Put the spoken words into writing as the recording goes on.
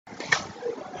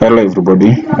Hello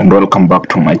everybody and welcome back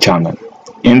to my channel.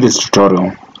 In this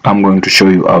tutorial I'm going to show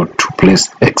you how to place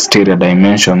exterior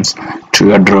dimensions to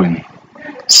your drawing.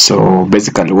 So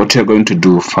basically what you're going to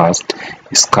do first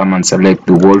is come and select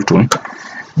the wall tool,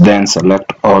 then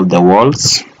select all the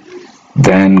walls,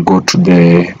 then go to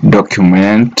the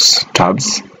document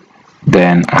tabs,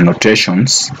 then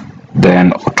annotations,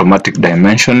 then automatic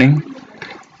dimensioning,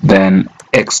 then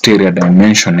exterior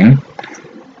dimensioning.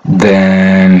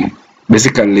 Then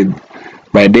basically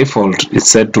by default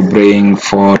it's set to bring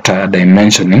 4 tier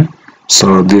dimensioning,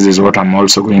 so this is what I'm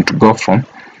also going to go for.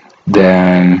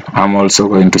 Then I'm also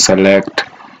going to select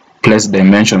place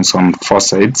dimensions on 4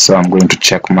 sides, so I'm going to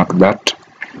check mark that,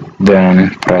 then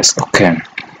press OK.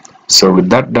 So with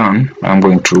that done, I'm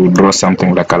going to draw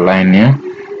something like a line here.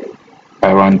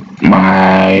 I want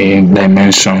my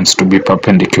dimensions to be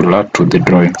perpendicular to the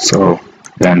drawing, so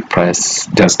then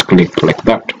just click like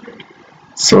that.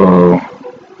 So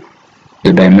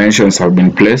the dimensions have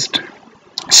been placed.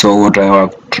 So what I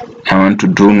want to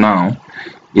do now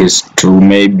is to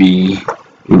maybe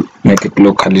make it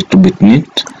look a little bit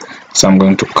neat. So I'm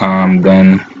going to come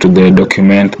then to the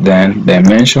document, then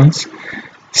dimensions,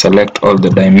 select all the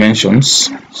dimensions.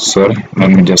 Sorry, let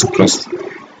me just press.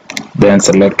 Then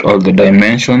select all the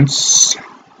dimensions,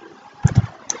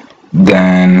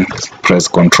 then press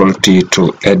Ctrl T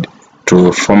to add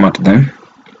to format them.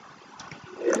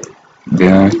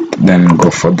 Then go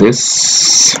for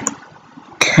this.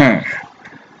 Okay,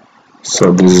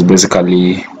 so this is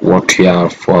basically what we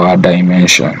have for our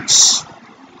dimensions.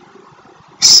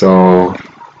 So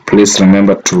please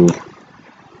remember to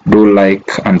do like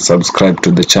and subscribe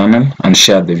to the channel and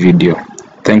share the video.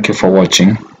 Thank you for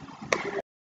watching.